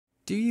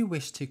Do you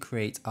wish to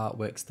create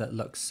artworks that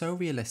look so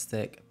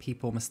realistic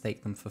people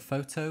mistake them for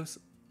photos?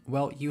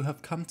 Well, you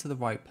have come to the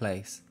right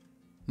place.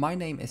 My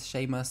name is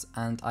Seamus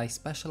and I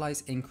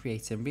specialise in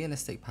creating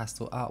realistic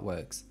pastel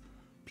artworks.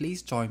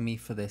 Please join me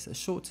for this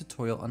short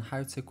tutorial on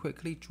how to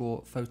quickly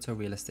draw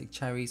photorealistic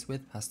cherries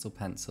with pastel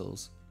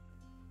pencils.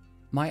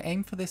 My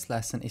aim for this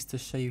lesson is to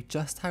show you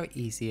just how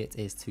easy it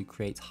is to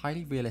create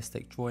highly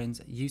realistic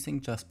drawings using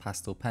just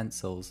pastel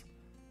pencils.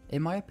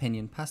 In my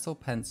opinion, pastel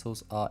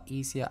pencils are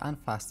easier and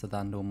faster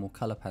than normal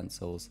colour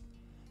pencils.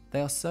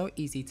 They are so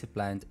easy to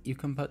blend, you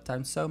can put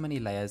down so many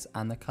layers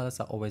and the colours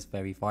are always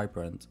very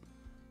vibrant.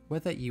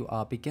 Whether you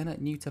are beginner,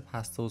 new to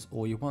pastels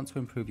or you want to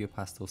improve your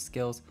pastel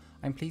skills,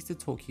 I'm pleased to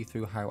talk you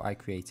through how I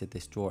created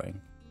this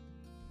drawing.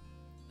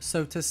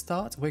 So to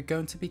start, we're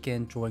going to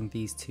begin drawing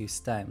these two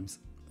stems.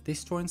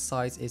 This drawing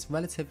size is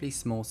relatively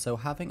small, so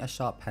having a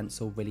sharp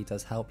pencil really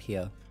does help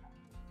here.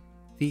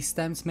 These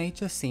stems may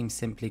just seem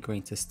simply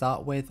green to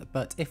start with,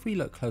 but if we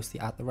look closely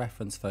at the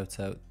reference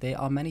photo, there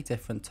are many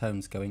different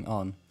tones going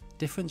on.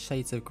 Different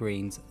shades of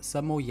greens,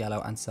 some more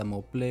yellow and some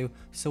more blue,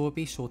 so we'll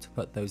be sure to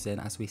put those in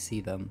as we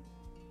see them.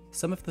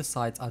 Some of the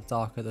sides are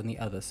darker than the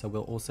others, so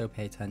we'll also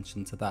pay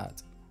attention to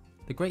that.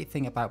 The great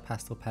thing about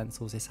pastel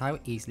pencils is how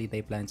easily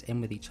they blend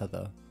in with each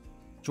other.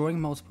 Drawing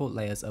multiple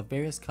layers of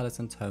various colours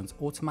and tones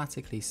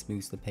automatically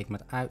smooths the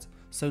pigment out,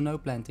 so no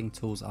blending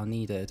tools are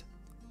needed.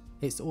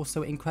 It's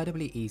also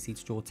incredibly easy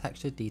to draw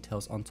textured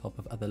details on top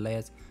of other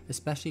layers,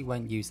 especially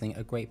when using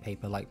a great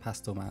paper like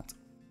Pastelmat.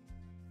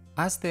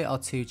 As there are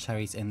two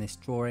cherries in this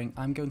drawing,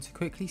 I'm going to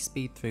quickly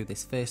speed through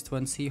this first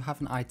one so you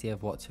have an idea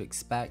of what to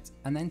expect,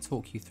 and then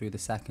talk you through the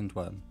second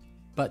one.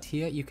 But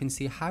here you can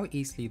see how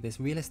easily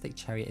this realistic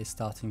cherry is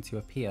starting to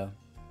appear.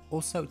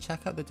 Also,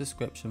 check out the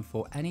description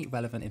for any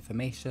relevant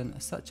information,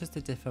 such as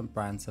the different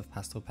brands of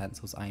pastel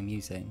pencils I am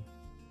using.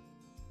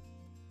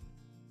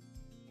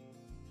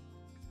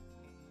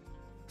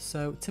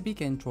 So to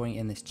begin drawing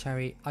in this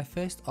cherry, I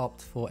first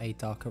opt for a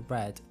darker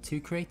red to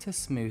create a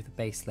smooth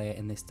base layer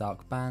in this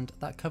dark band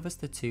that covers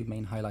the two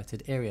main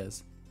highlighted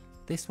areas.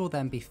 This will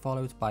then be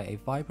followed by a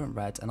vibrant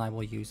red, and I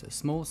will use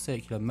small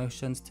circular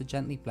motions to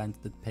gently blend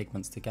the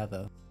pigments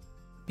together.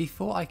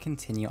 Before I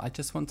continue, I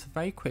just want to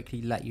very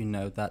quickly let you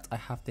know that I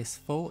have this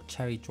full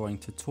cherry drawing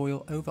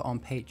tutorial over on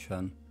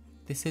Patreon.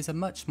 This is a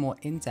much more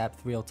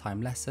in-depth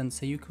real-time lesson,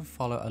 so you can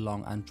follow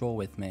along and draw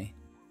with me.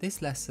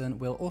 This lesson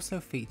will also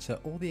feature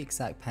all the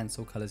exact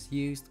pencil colours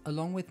used,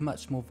 along with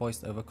much more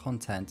voiced over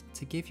content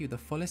to give you the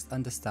fullest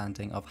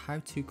understanding of how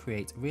to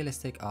create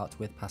realistic art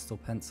with pastel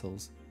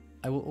pencils.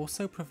 I will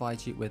also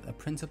provide you with a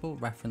printable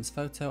reference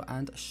photo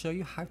and show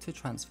you how to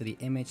transfer the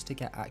image to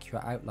get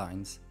accurate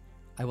outlines.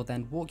 I will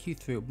then walk you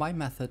through my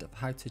method of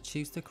how to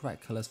choose the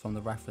correct colours from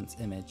the reference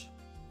image.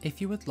 If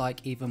you would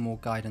like even more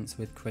guidance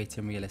with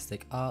creating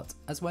realistic art,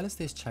 as well as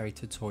this cherry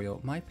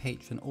tutorial, my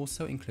Patreon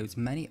also includes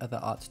many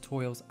other art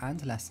tutorials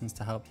and lessons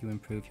to help you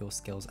improve your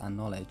skills and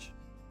knowledge.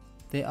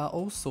 There are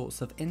all sorts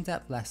of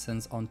in-depth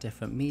lessons on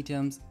different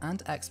mediums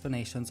and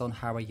explanations on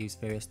how I use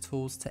various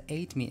tools to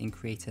aid me in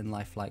creating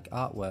lifelike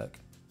artwork.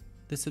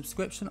 The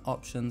subscription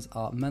options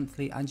are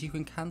monthly and you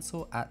can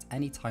cancel at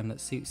any time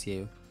that suits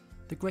you.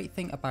 The great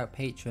thing about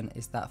Patreon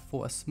is that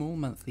for a small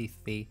monthly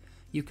fee,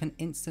 you can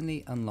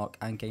instantly unlock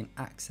and gain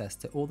access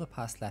to all the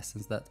past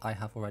lessons that I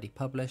have already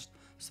published,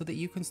 so that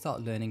you can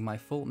start learning my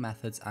full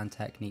methods and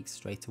techniques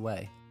straight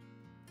away.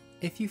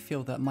 If you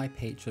feel that my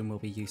Patreon will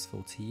be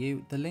useful to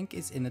you, the link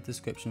is in the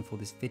description for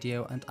this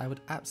video, and I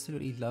would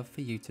absolutely love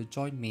for you to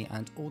join me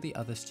and all the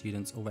other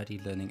students already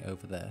learning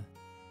over there.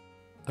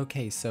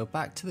 Okay, so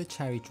back to the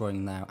cherry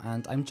drawing now,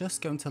 and I'm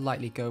just going to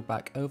lightly go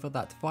back over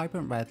that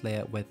vibrant red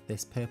layer with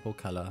this purple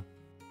colour.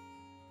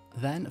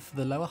 Then for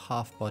the lower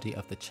half body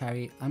of the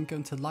cherry, I'm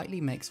going to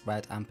lightly mix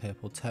red and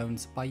purple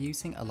tones by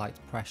using a light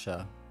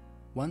pressure.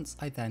 Once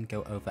I then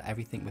go over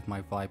everything with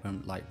my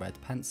vibrant light red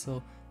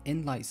pencil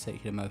in light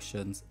circular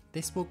motions,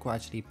 this will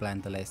gradually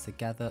blend the layers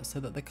together so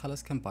that the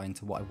colours combine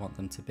to what I want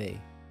them to be.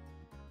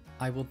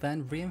 I will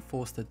then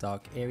reinforce the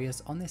dark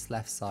areas on this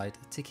left side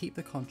to keep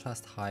the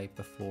contrast high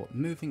before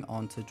moving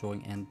on to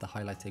drawing in the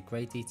highlighted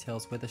grey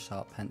details with a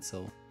sharp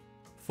pencil.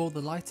 For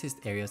the lightest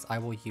areas, I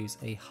will use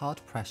a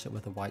hard pressure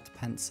with a white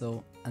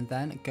pencil and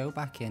then go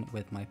back in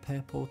with my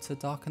purple to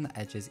darken the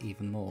edges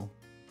even more.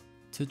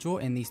 To draw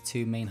in these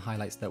two main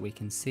highlights that we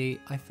can see,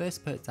 I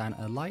first put down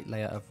a light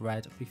layer of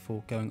red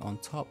before going on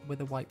top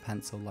with a white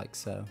pencil like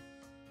so.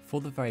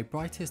 For the very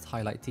brightest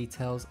highlight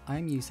details, I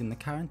am using the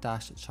Caran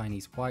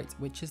Chinese White,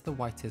 which is the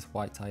whitest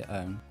white I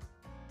own.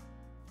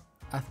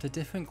 After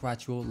different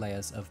gradual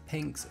layers of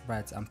pinks,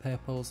 reds and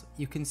purples,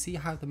 you can see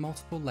how the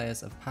multiple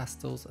layers of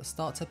pastels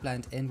start to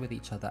blend in with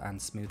each other and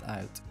smooth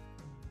out.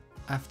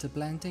 After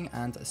blending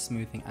and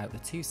smoothing out the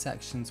two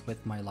sections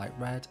with my light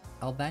red,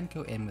 I'll then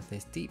go in with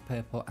this deep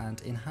purple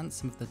and enhance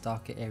some of the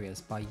darker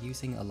areas by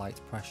using a light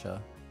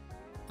pressure.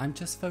 I'm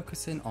just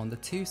focusing on the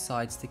two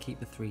sides to keep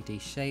the 3D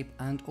shape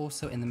and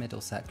also in the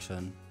middle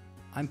section.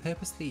 I'm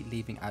purposely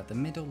leaving out the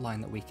middle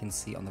line that we can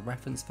see on the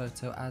reference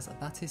photo, as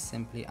that is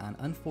simply an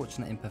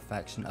unfortunate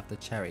imperfection of the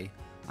cherry.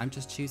 I'm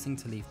just choosing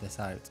to leave this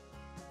out.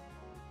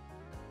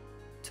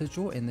 To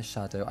draw in the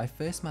shadow, I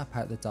first map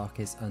out the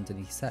darkest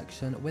underneath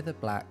section with a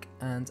black,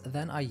 and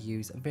then I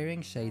use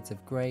varying shades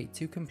of grey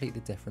to complete the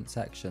different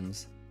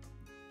sections.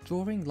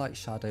 Drawing light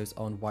shadows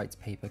on white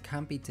paper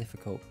can be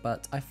difficult,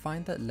 but I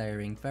find that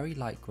layering very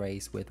light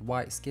greys with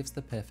whites gives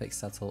the perfect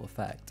subtle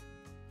effect.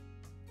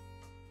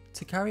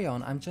 To carry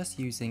on, I'm just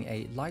using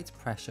a light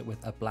pressure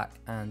with a black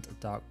and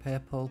dark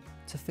purple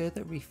to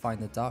further refine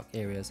the dark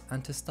areas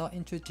and to start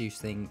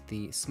introducing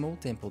the small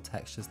dimple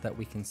textures that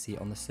we can see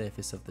on the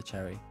surface of the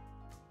cherry.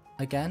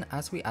 Again,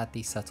 as we add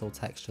these subtle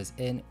textures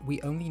in,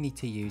 we only need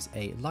to use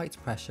a light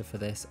pressure for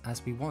this,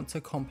 as we want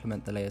to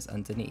complement the layers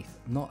underneath,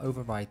 not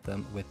override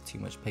them with too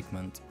much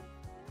pigment.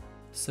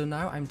 So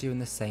now I'm doing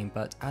the same,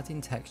 but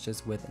adding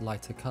textures with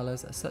lighter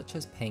colours such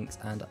as pinks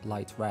and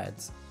light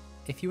reds.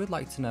 If you would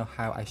like to know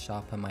how I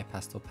sharpen my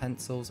pastel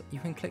pencils, you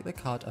can click the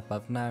card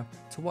above now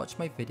to watch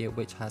my video,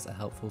 which has a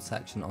helpful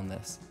section on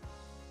this.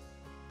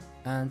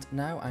 And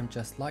now I'm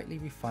just lightly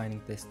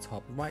refining this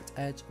top right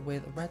edge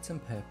with reds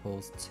and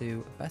purples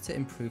to better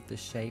improve the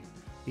shape,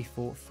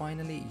 before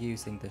finally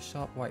using the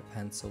sharp white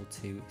pencil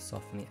to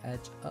soften the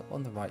edge up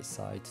on the right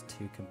side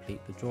to complete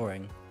the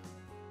drawing.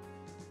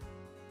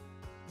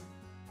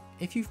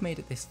 If you've made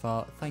it this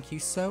far, thank you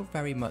so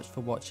very much for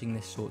watching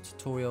this short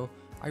tutorial.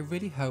 I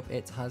really hope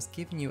it has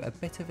given you a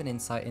bit of an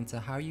insight into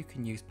how you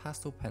can use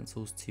pastel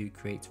pencils to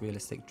create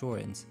realistic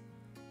drawings.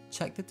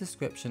 Check the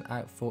description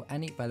out for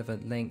any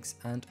relevant links,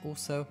 and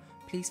also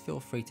please feel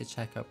free to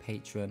check out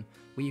Patreon,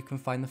 where you can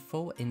find the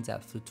full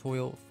in-depth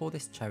tutorial for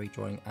this cherry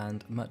drawing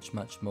and much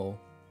more.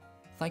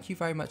 Thank you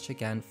very much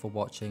again for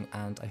watching,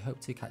 and I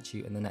hope to catch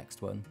you in the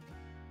next one.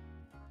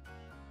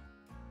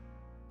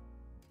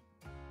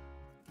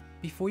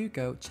 Before you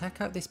go,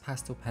 check out this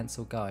pastel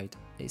pencil guide.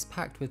 It's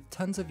packed with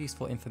tons of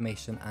useful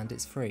information and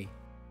it's free.